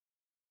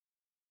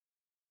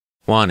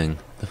Warning: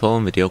 the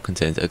following video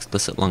contains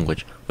explicit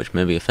language which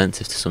may be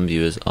offensive to some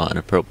viewers or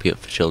inappropriate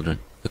for children.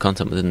 The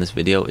content within this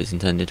video is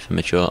intended for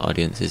mature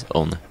audiences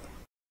only.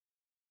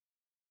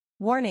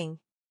 Warning: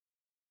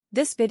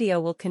 this video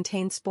will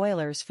contain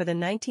spoilers for the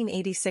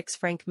 1986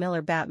 Frank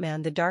Miller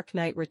Batman The Dark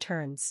Knight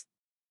Returns.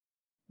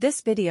 This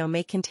video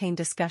may contain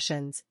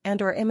discussions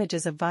and/or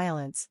images of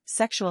violence,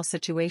 sexual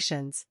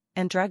situations,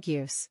 and drug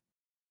use.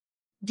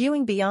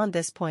 Viewing beyond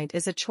this point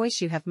is a choice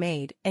you have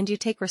made, and you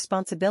take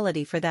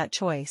responsibility for that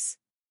choice.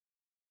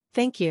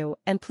 Thank you,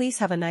 and please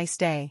have a nice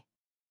day.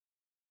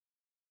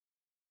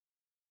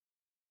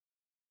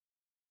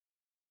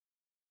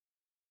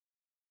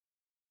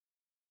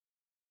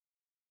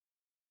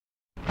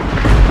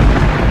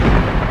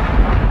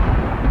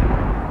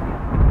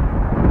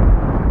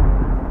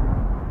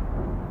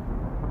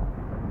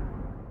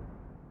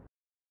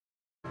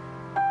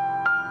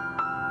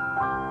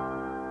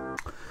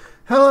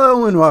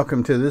 Hello and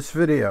welcome to this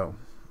video.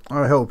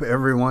 I hope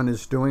everyone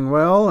is doing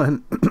well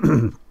and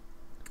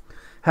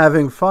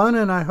having fun,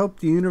 and I hope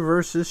the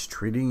universe is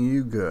treating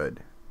you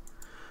good.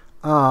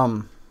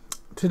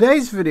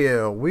 Today's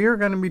video we are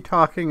going to be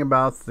talking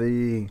about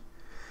the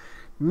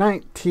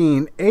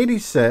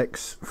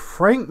 1986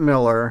 Frank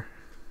Miller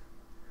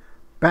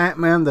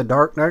Batman The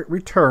Dark Knight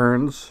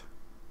Returns,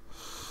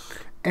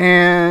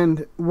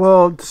 and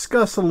we'll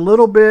discuss a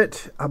little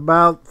bit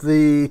about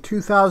the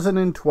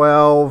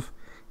 2012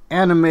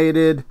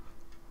 animated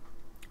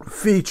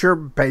feature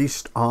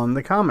based on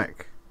the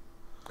comic.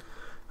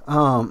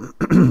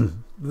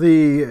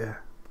 The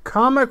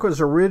comic was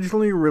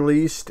originally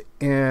released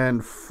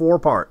in 4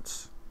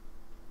 parts.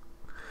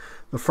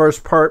 The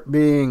first part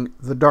being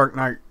The Dark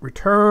Knight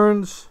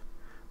Returns,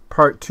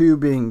 part 2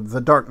 being The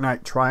Dark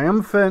Knight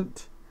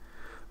Triumphant,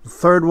 the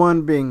third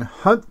one being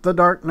Hunt the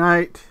Dark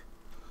Knight,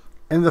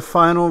 and the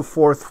final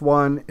 4th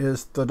one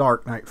is The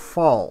Dark Knight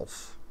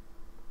Falls.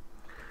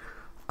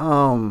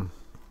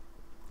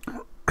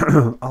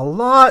 A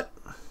lot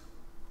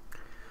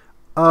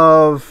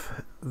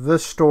of the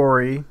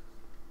story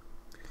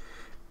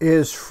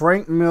is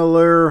Frank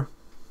Miller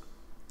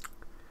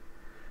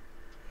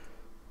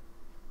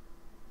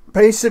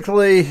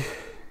basically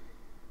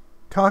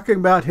talking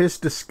about his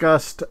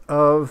disgust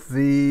of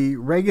the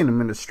Reagan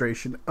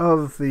administration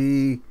of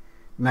the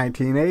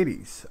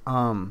 1980s.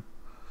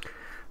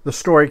 The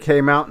story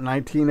came out in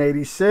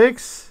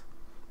 1986,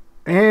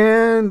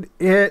 and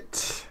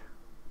it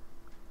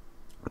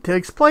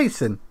takes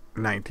place in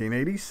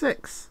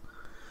 1986.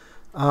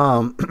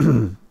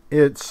 Even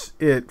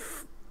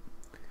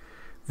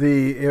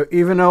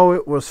though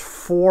it was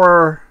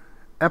 4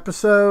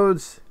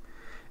 episodes,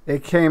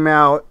 it came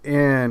out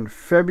in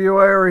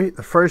February.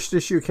 The first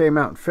issue came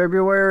out in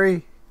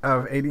February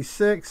of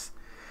 86,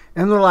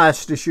 and the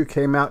last issue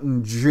came out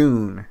in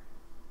June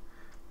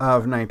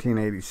of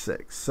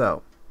 1986.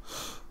 So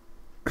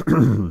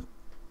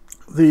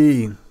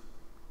the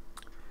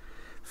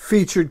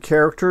featured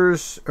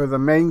characters, or the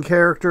main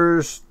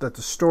characters that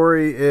the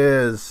story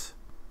is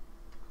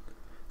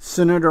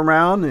centered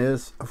around,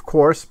 is of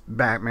course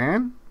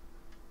Batman,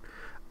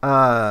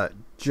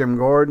 Jim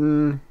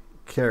Gordon,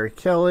 Carrie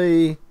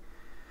Kelly,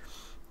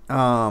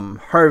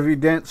 Harvey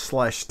Dent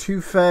 /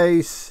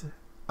 Two-Face,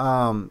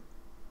 a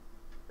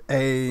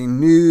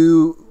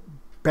new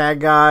bad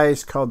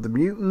guys called the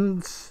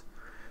Mutants,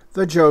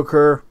 the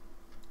Joker,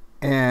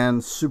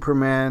 and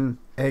Superman,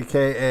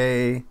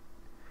 aka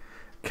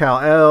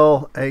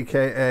Kal-El,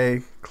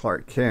 aka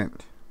Clark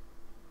Kent.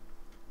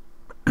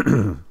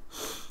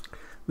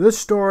 This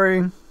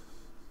story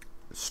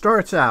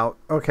starts out,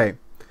 okay,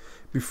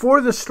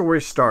 before the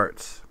story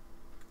starts,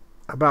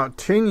 about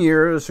 10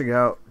 years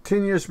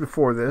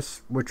before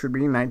this, which would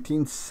be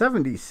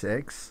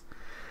 1976,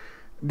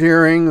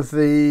 during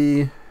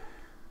the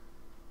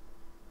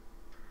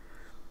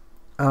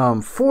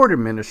Ford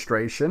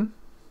administration,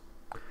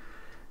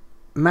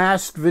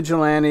 masked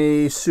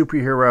vigilante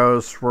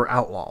superheroes were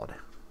outlawed.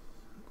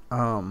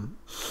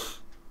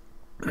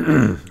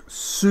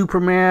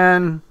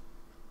 Superman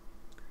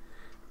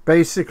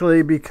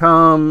basically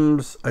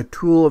becomes a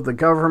tool of the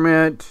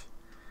government.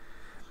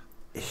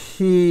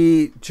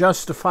 He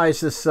justifies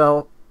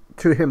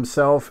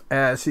himself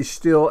as he's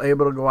still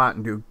able to go out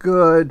and do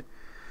good,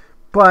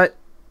 but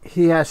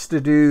he has to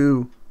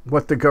do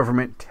what the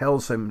government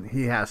tells him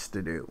he has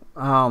to do.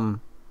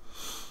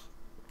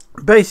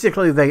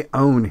 Basically, they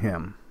own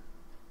him.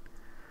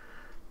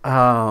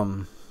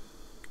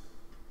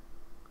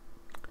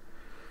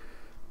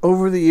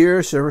 Over the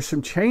years, there were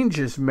some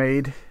changes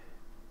made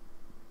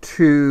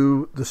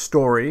to the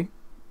story,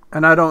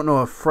 and I don't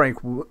know if Frank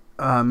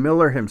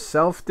Miller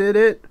himself did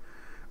it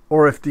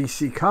or if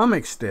DC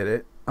Comics did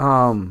it.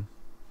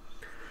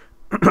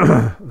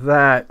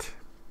 That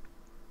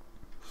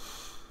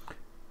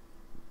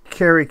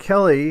Carrie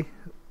Kelly,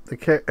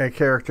 a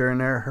character in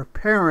there, her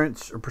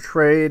parents are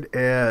portrayed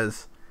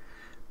as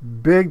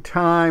big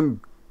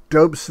time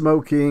dope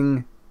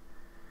smoking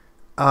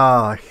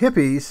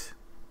hippies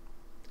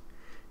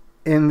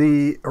in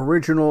the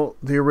original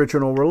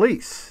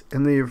release,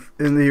 in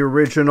the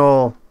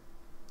original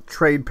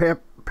trade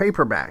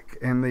paperback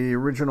and the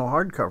original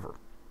hardcover.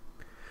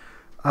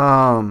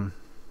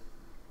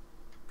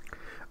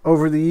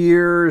 Over the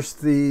years,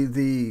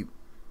 the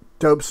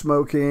dope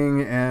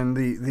smoking and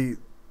the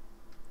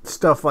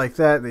stuff like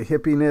that, the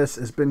hippiness,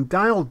 has been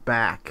dialed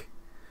back.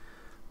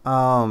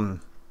 The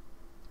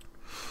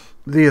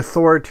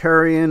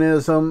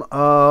authoritarianism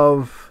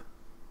of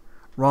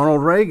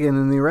Ronald Reagan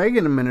and the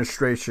Reagan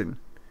administration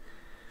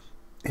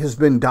has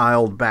been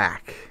dialed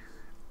back.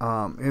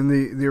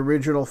 In the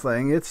original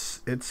thing,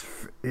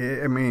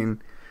 I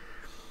mean,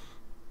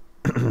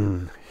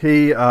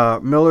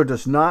 Miller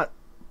does not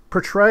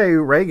portray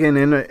Reagan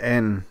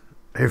in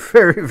a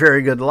very,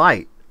 very good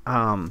light.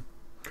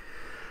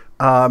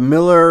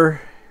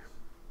 Miller,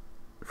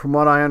 from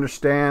what I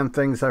understand,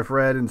 things I've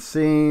read and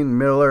seen,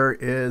 Miller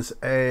is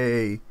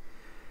a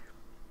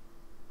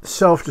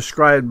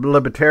self-described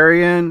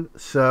libertarian,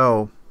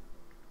 so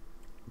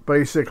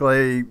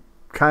basically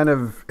kind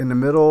of in the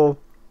middle.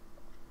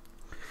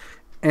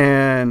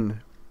 And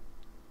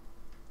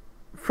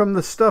from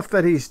the stuff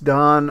that he's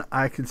done,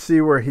 I could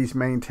see where he's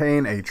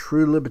maintained a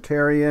true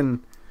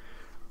libertarian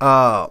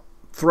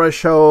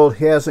threshold.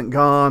 He hasn't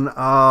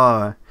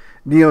gone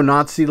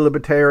neo-Nazi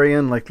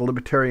libertarian like the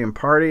Libertarian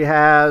Party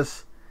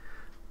has.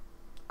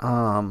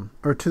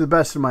 Or to the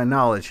best of my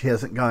knowledge, he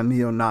hasn't gone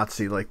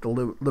neo-Nazi like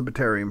the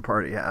Libertarian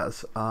Party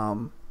has.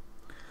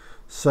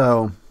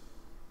 So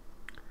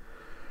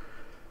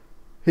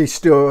he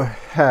still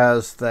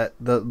has the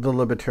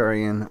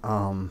libertarian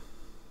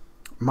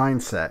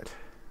mindset,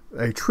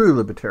 a true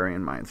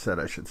libertarian mindset,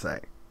 I should say.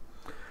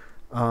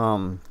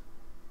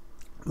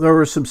 There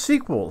were some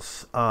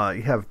sequels.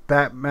 You have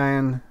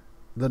Batman: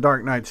 The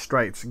Dark Knight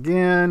Strikes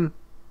Again,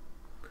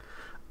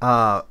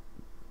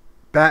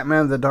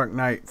 Batman: The Dark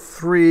Knight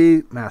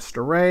 3,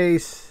 Master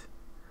Race.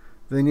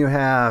 Then you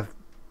have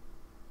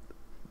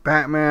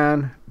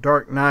Batman: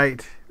 Dark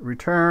Knight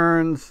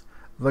Returns,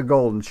 The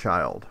Golden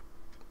Child.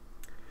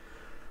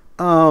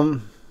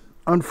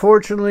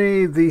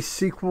 Unfortunately, these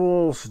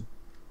sequels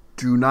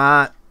do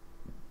not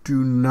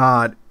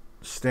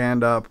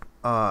stand up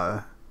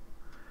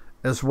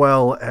as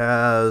well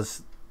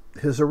as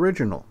his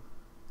original.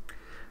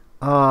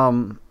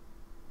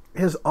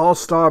 His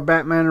All-Star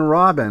Batman and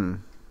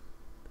Robin,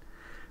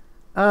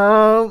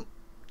 not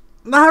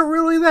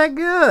really that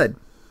good.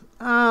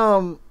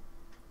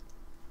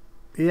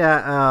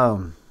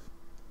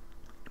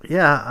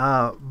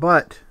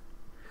 But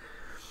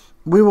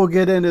we will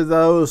get into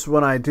those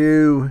when I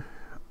do.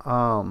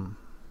 I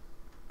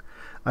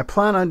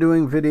plan on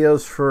doing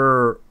videos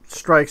for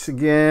Strikes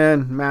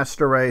Again,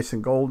 Master Race,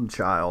 and Golden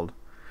Child.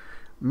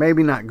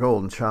 Maybe not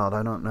Golden Child,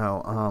 I don't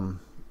know.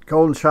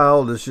 Golden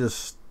Child is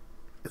just,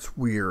 it's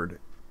weird.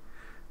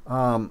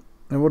 And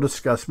we'll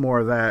discuss more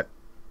of that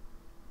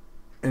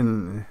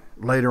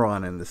later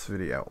on in this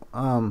video.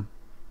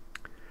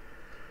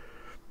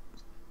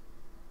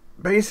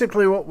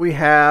 Basically what we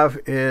have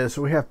is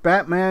we have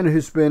Batman,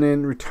 who's been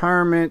in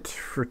retirement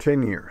for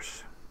 10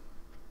 years.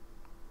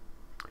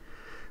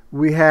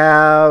 We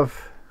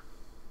have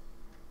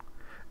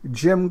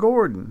Jim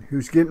Gordon,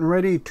 who's getting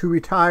ready to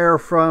retire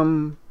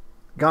from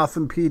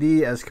Gotham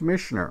PD as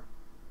commissioner.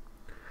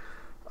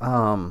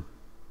 Harvey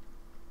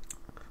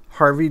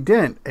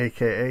Dent,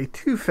 aka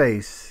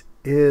Two-Face,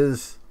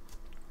 is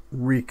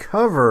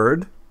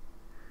recovered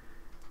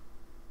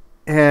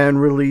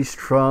and released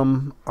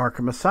from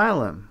Arkham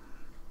Asylum.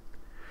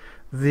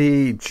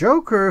 The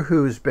Joker,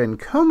 who's been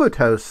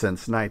comatose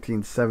since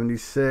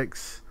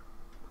 1976,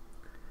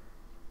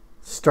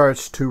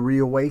 starts to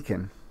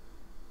reawaken.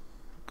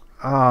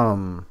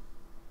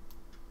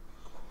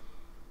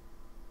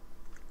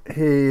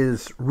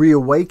 His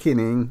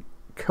reawakening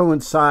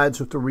coincides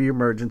with the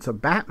reemergence of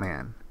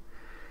Batman.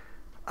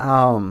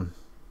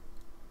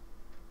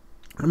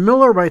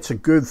 Miller writes a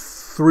good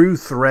through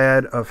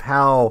thread of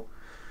how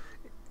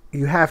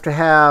you have to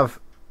have,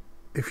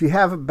 if you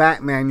have a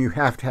Batman, you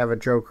have to have a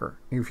Joker.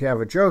 If you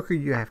have a Joker,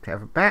 you have to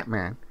have a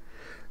Batman.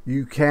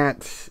 You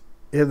can't,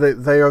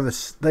 they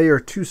are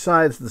two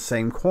sides of the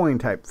same coin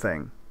type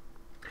thing.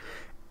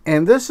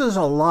 And this is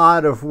a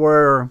lot of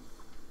where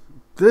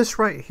this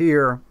right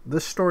here,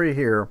 this story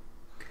here,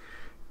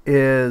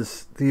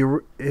 is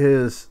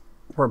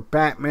where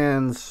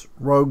Batman's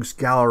Rogues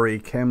Gallery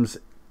comes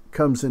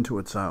into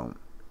its own.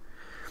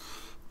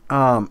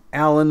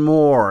 Alan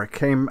Moore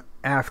came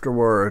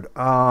afterward.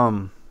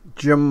 Not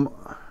Jim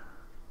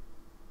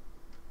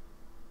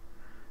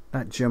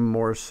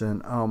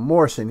Morrison.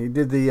 Morrison. He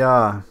did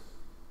the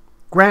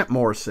Grant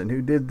Morrison,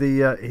 who did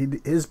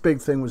the his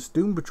big thing was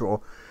Doom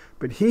Patrol,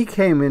 but he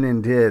came in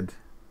and did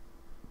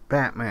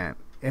Batman,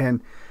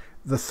 and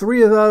the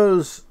three of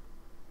those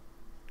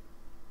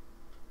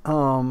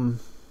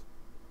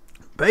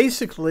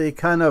basically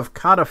kind of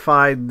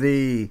codified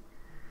the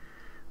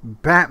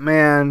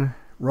Batman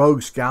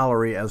Rogues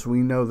Gallery as we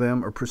know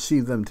them or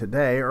perceive them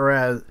today, or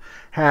as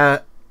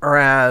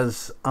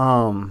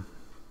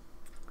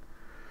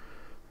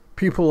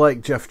people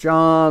like Jeff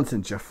Johns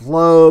and Jeff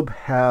Loeb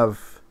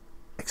have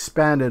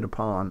expanded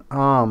upon.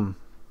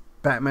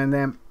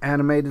 Batman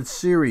animated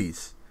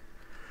series,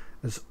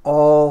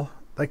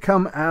 They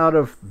come out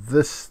of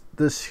this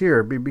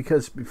here,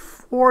 because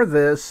before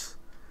this,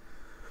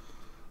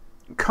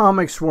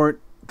 comics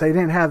they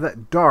didn't have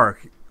that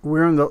dark.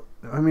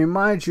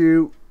 Mind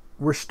you,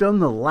 we're still in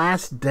the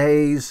last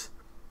days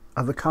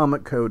of the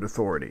Comic Code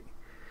Authority.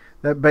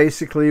 That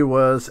basically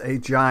was a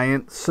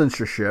giant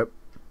censorship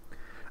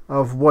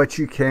of what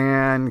you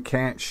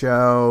can't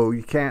show.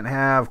 You can't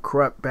have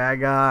corrupt bad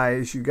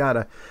guys. You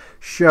gotta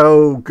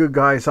show good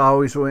guys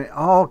always win.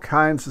 All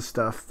kinds of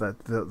stuff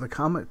that the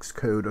Comics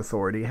Code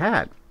Authority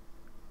had.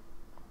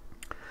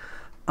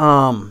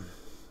 And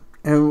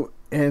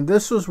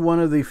this was one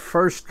of the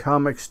first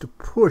comics to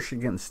push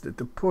against it,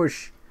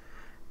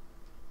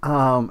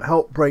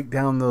 help break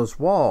down those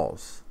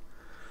walls.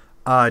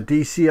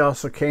 DC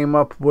also came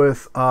up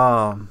with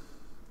John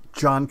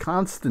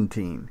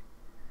Constantine.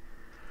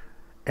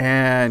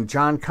 And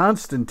John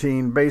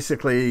Constantine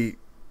basically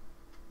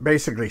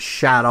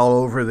shat all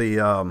over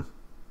the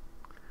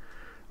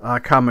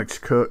Comics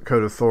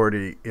Code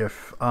Authority.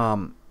 If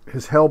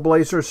his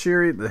Hellblazer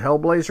series, the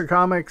Hellblazer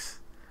comics,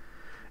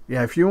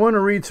 yeah, if you want to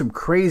read some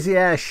crazy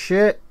ass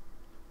shit,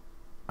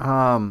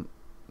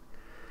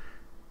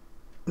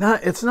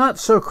 it's not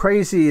so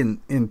crazy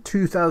in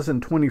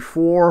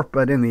 2024,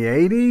 but in the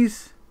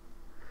 80s,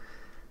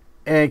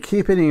 and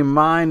keeping in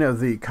mind of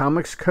the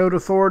Comics Code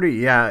Authority,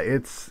 yeah,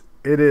 it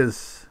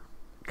is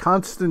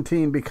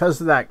Constantine. Because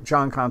of that,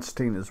 John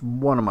Constantine is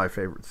one of my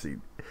favorite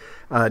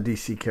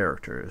DC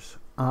characters.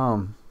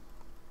 Our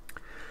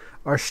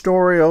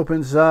story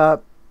opens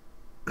up,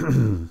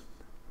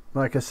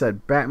 like I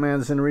said,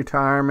 Batman's in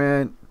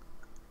retirement.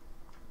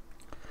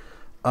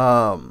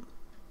 Gotham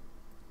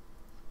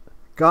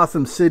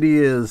City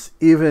is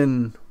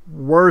even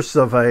worse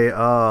of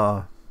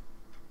a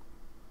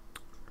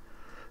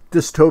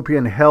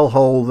dystopian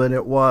hellhole than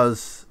it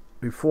was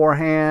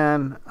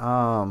beforehand.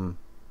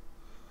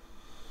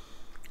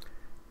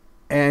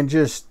 And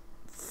just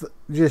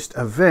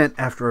event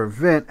after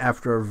event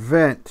after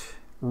event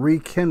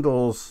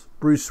rekindles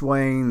Bruce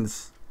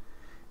Wayne's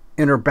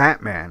inner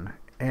Batman.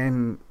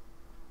 And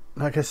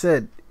like I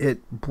said,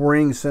 it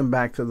brings him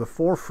back to the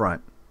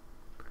forefront.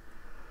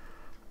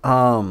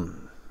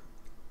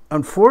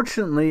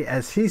 Unfortunately,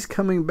 as he's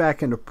coming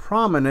back into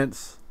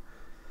prominence,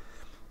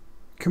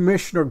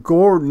 Commissioner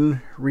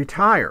Gordon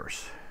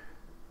retires,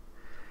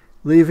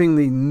 leaving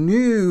the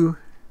new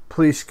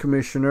police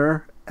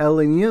commissioner,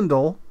 Ellen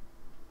Yindel,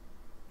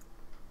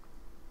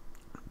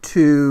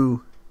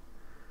 to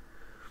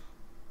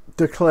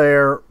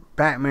declare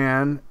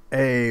Batman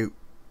a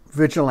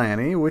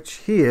vigilante, which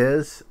he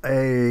is,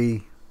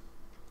 a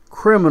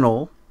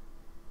criminal,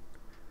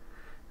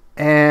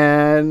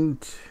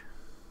 and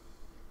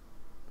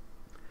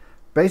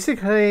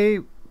basically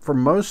for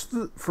most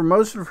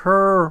of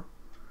her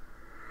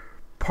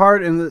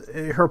part in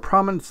her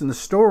prominence in the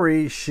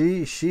story,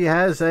 she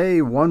has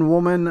a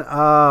one-woman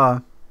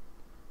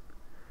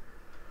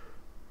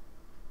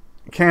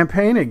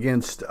campaign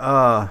against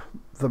the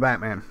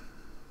Batman.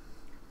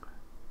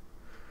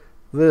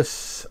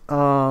 This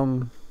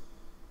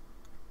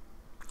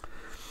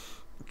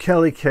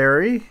Kelly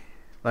Carey,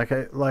 like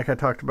I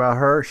talked about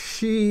her,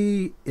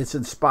 she is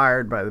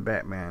inspired by the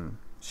Batman.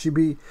 She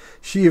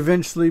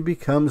eventually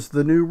becomes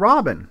the new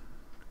Robin.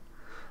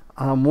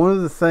 One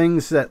of the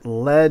things that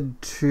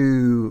led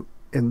to,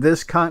 in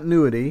this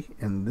continuity,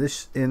 in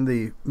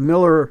the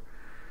Miller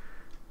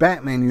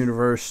Batman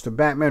universe, to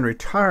Batman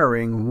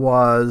retiring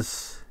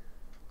was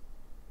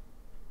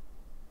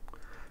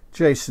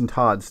Jason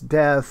Todd's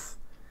death,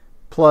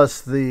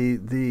 plus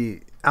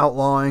the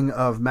outlawing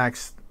of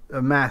masked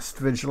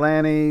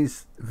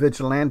vigilantes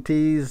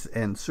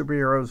and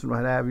superheroes and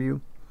what have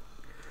you.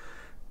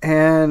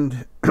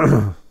 And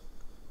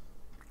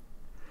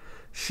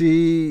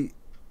she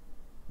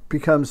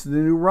becomes the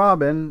new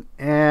Robin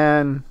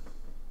and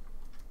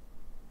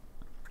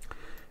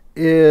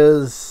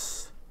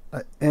is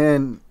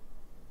and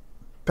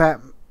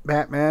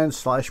Batman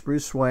 /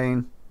 Bruce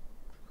Wayne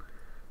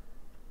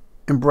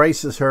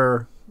embraces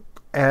her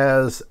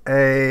as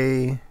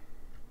a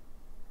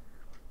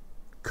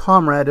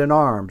comrade in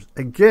arms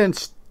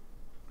against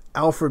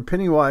Alfred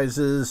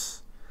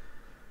Pennywise's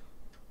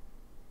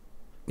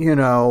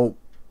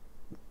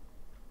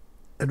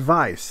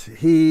advice.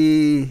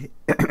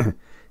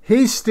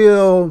 He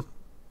still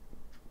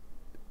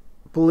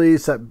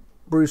believes that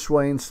Bruce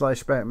Wayne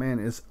 / Batman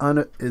is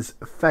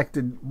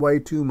affected way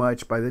too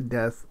much by the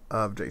death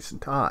of Jason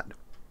Todd.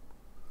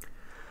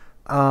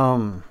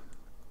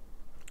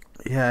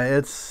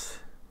 It's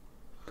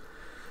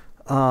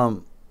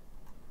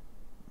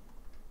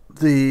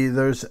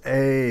there's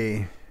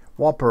a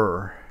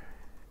Whopper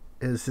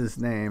is his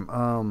name.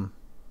 One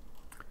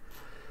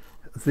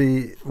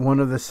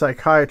of the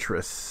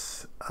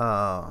psychiatrists.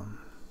 Let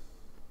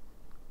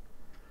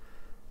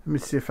me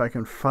see if I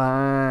can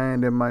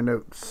find in my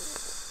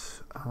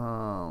notes.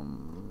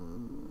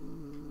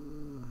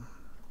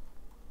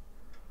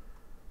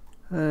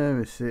 Let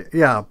me see.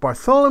 Yeah,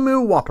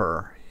 Bartholomew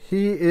Whopper.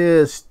 He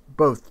is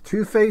both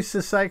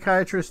Two-Face's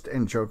psychiatrist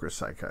and Joker's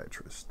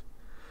psychiatrist.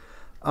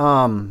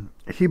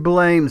 He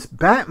blames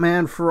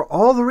Batman for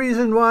all the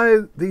reason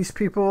why these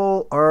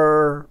people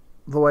are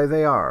the way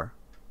they are.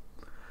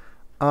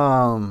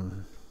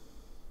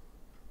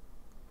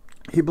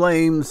 He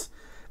blames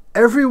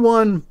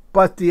everyone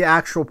but the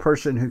actual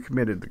person who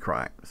committed the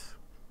crimes.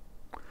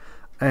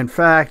 In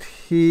fact,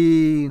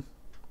 he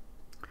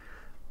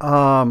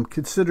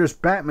considers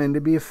Batman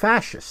to be a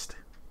fascist.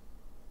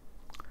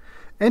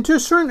 And to a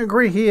certain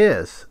degree, he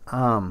is.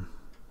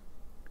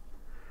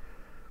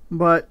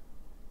 But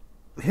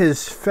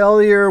his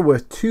failure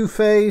with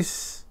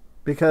Two-Face,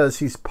 because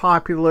he's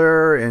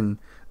popular and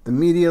the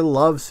media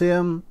loves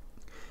him,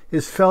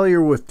 his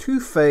failure with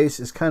Two-Face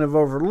is kind of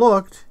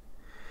overlooked.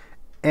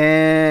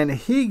 And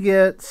he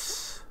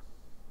gets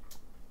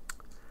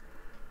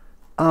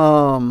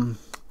the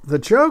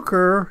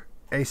Joker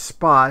a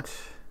spot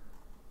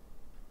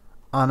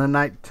on a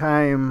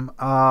nighttime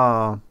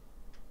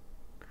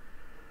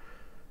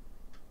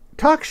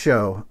talk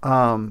show,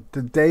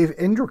 the Dave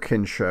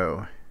Indrican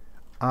show,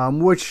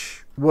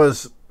 which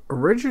was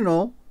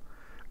originally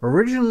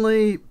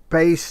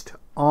based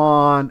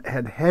on,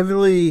 had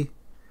heavily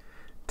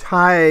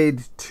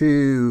tied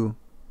to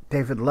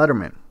David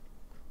Letterman.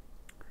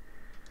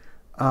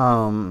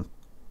 The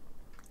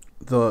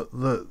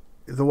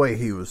way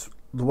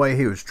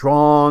he was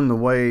drawn, the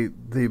way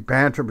the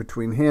banter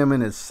between him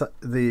and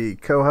the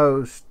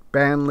co-host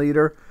band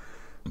leader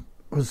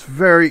was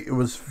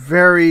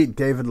very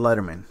David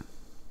Letterman.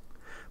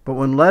 But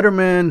when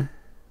Letterman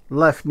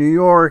left New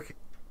York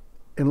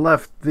and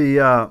left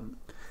and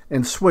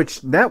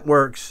switched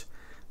networks,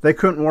 they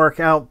couldn't work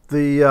out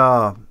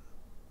the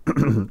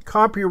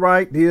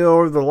copyright deal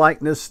or the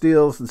likeness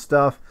deals and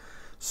stuff.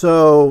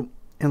 So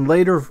in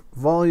later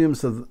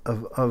volumes of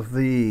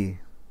the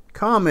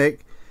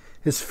comic,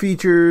 his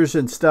features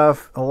and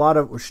stuff, a lot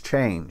of it was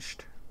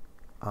changed.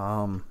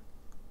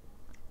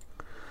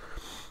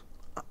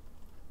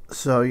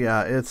 So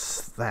yeah,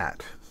 it's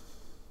that.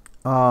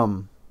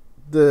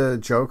 The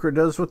Joker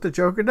does what the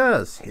Joker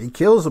does. He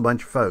kills a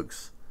bunch of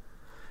folks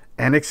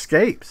and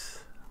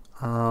escapes.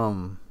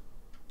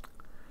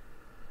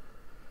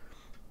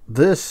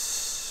 This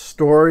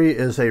story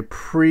is a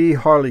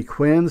pre-Harley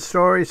Quinn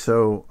story,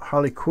 so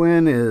Harley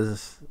Quinn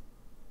is,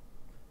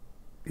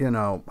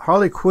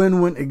 Harley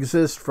Quinn wouldn't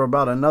exist for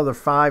about another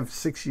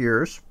 5-6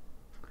 years.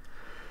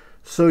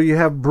 So you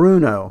have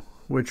Bruno,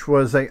 which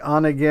was a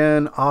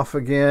on-again,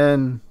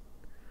 off-again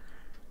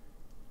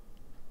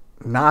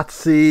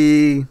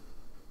Nazi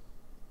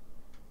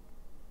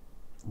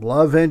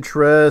love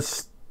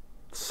interest,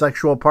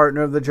 sexual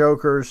partner of the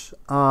Joker's.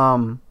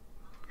 Kind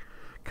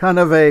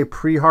of a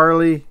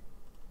pre-Harley.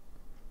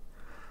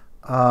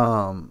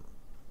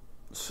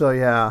 So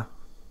yeah,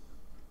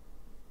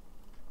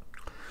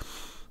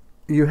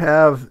 you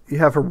have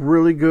a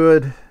really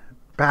good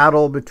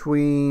battle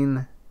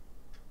between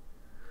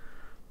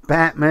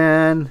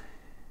Batman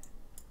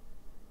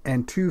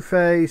and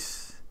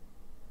Two-Face.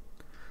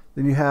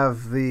 Then you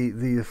have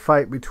the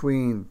fight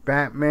between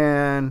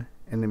Batman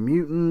and the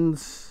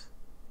mutants.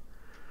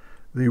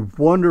 The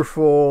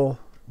wonderful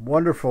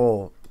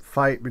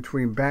fight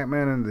between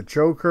Batman and the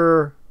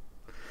Joker,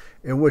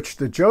 in which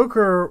the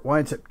Joker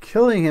winds up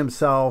killing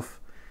himself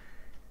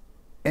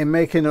and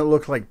making it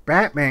look like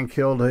Batman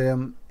killed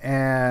him,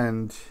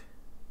 and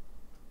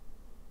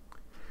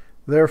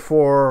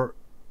therefore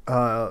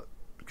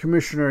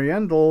Commissioner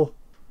Yendel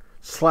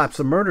slaps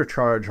a murder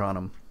charge on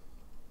him.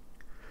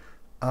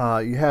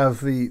 You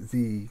have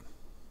the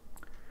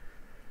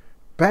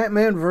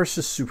Batman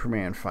versus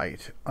Superman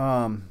fight.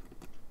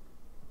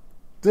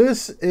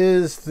 This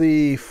is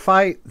the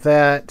fight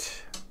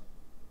that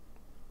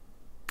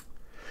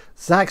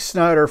Zack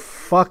Snyder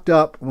fucked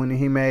up when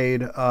he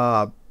made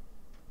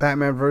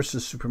Batman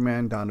vs.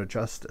 Superman: Dawn of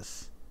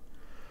Justice.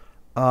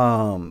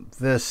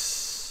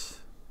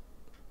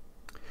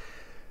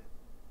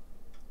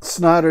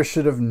 Snyder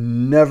should have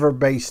never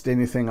based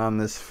anything on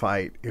this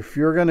fight. If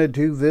you're going to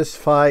do this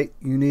fight,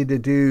 you need to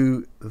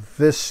do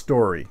this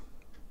story.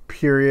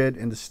 Period.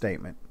 End of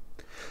statement.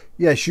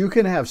 Yes, you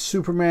can have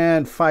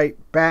Superman fight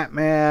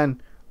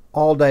Batman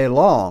all day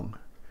long,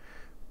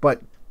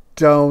 but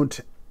don't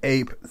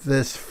ape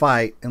this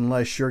fight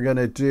unless you're going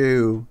to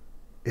do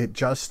it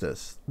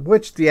justice,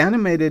 which the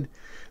animated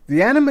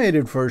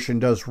version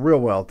does real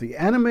well.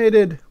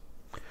 The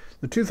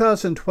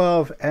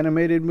 2012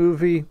 animated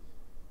movie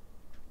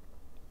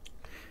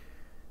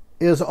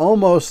is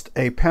almost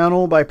a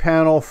panel by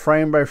panel,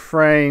 frame by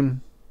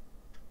frame,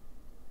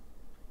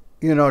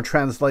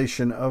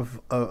 translation of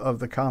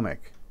the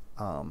comic.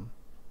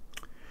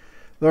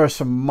 There are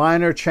some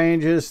minor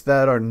changes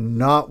that are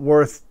not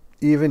worth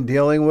even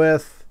dealing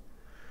with,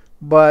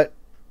 but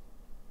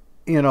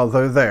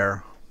they're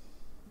there.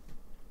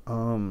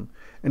 And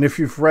if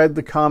you've read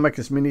the comic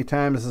as many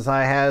times as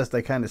I has,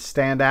 they kind of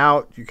stand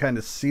out. You kind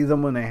of see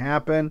them when they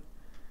happen.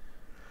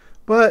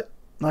 But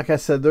like I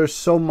said, they're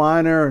so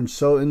minor and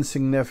so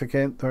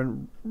insignificant, they're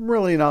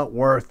really not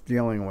worth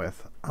dealing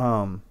with.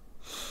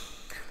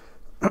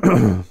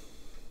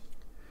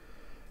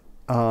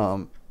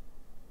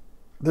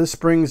 This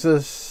brings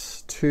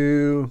us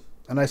to,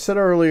 and I said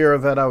earlier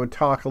that I would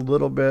talk a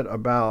little bit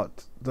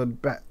about the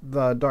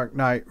Dark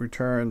Knight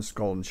Returns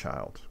Golden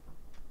Child.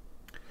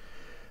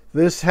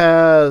 This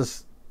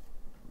has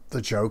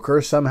the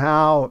Joker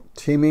somehow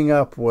teaming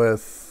up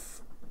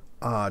with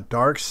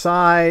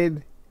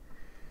Darkseid,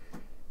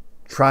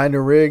 trying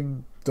to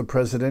rig the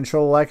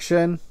presidential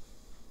election.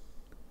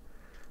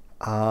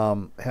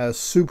 Has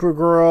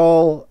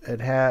Supergirl.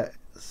 It has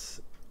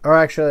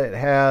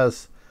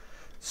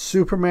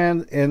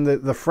Superman. In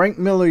the Frank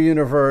Miller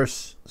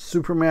universe,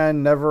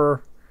 Superman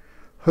never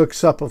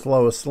hooks up with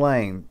Lois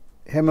Lane.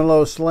 Him and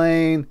Lois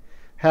Lane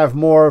have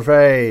more of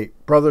a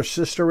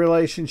brother-sister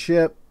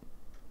relationship.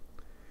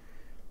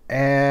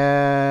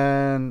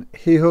 And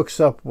he hooks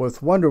up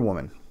with Wonder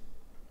Woman.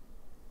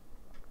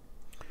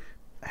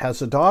 Has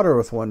a daughter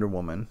with Wonder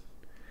Woman.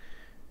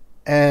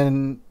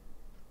 And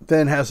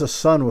then has a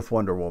son with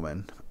Wonder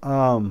Woman.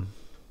 And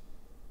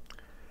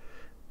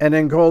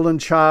in Golden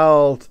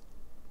Child,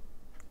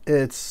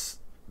 it's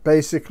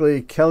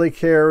basically Kelly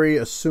Carey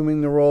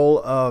assuming the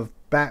role of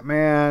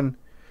Batman,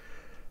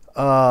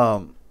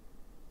 Kara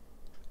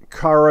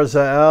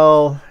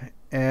Zah-El,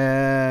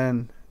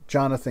 and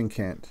Jonathan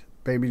Kent.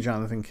 Baby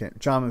Jonathan Kent.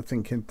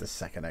 Jonathan Kent the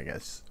second, I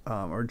guess.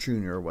 Or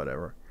Junior or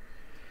whatever.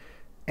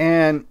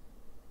 And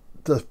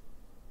the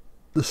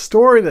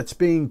story that's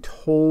being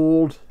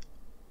told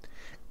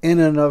in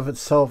and of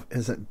itself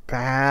isn't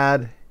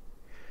bad.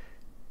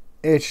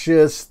 It's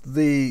just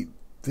the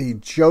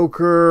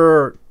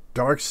Joker,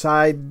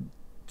 Darkseid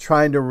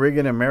trying to rig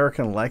an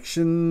American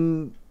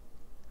election,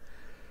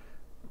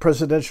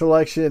 presidential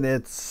election.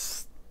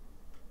 It's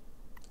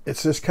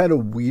just kind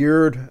of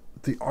weird.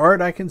 The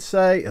art, I can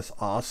say, is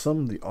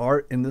awesome. The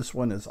art in this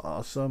one is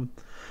awesome.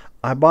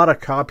 I bought a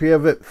copy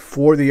of it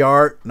for the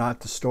art,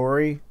 not the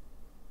story.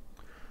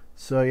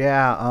 So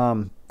yeah,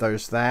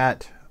 there's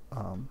that.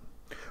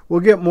 We'll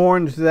get more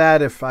into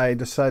that if I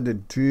decide to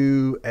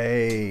do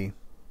a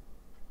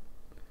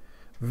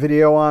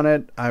video on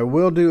it. I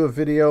will do a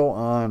video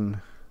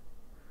on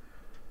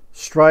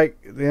The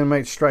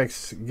Inmate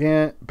Strikes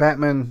Again,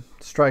 Batman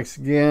Strikes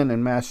Again,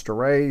 and Master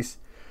Race,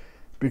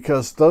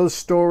 because those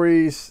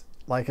stories,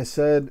 like I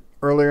said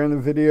earlier in the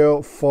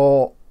video,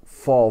 fall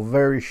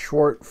very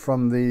short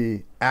from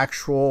the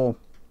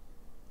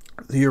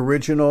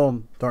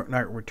original Dark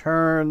Knight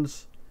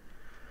Returns.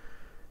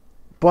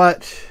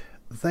 But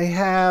they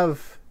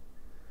have,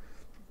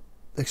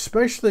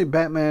 especially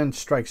Batman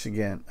Strikes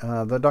Again,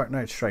 The Dark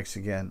Knight Strikes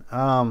Again.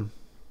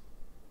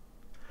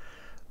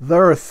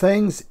 There are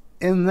things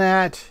in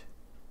that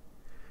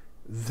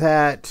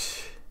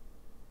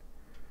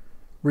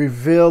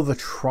reveal the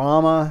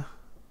trauma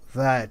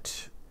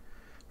that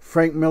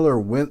Frank Miller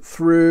went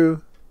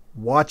through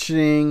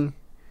watching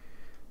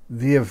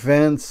the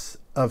events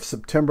of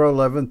September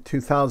 11th,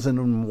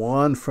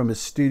 2001 from his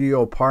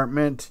studio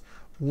apartment,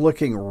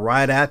 looking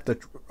right at the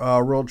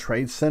World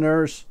Trade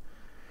Centers.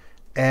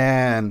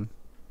 And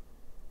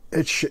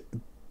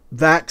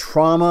that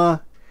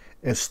trauma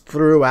is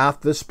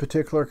throughout this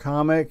particular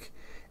comic.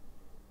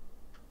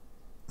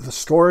 The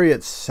story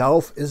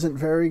itself isn't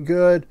very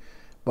good,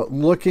 but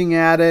looking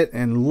at it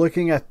and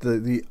looking at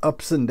the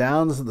ups and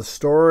downs of the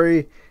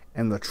story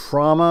and the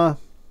trauma,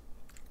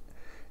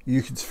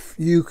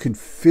 you can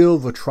feel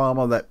the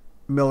trauma that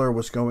Miller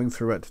was going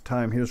through at the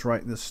time he was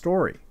writing this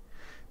story,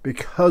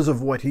 because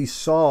of what he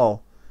saw.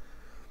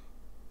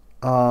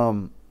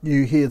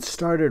 He had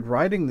started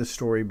writing the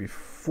story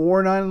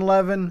before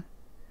 9/11,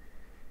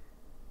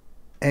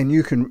 and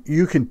you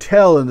can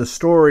tell in the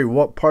story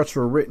what parts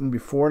were written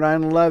before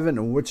 9/11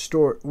 and which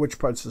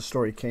parts of the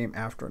story came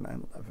after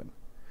 9/11.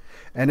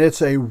 And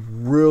it's a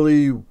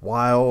really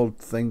wild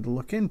thing to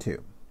look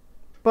into.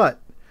 But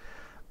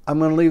I'm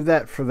going to leave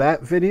that for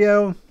that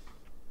video.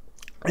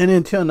 And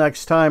until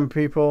next time,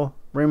 people,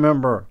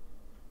 remember,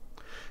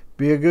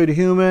 be a good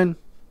human,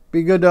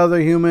 be good to other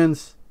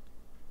humans.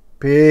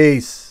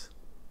 Peace.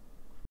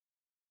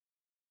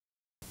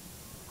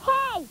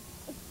 Hey,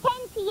 it's 10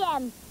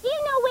 p.m. Do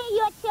you know where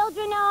your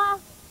children are?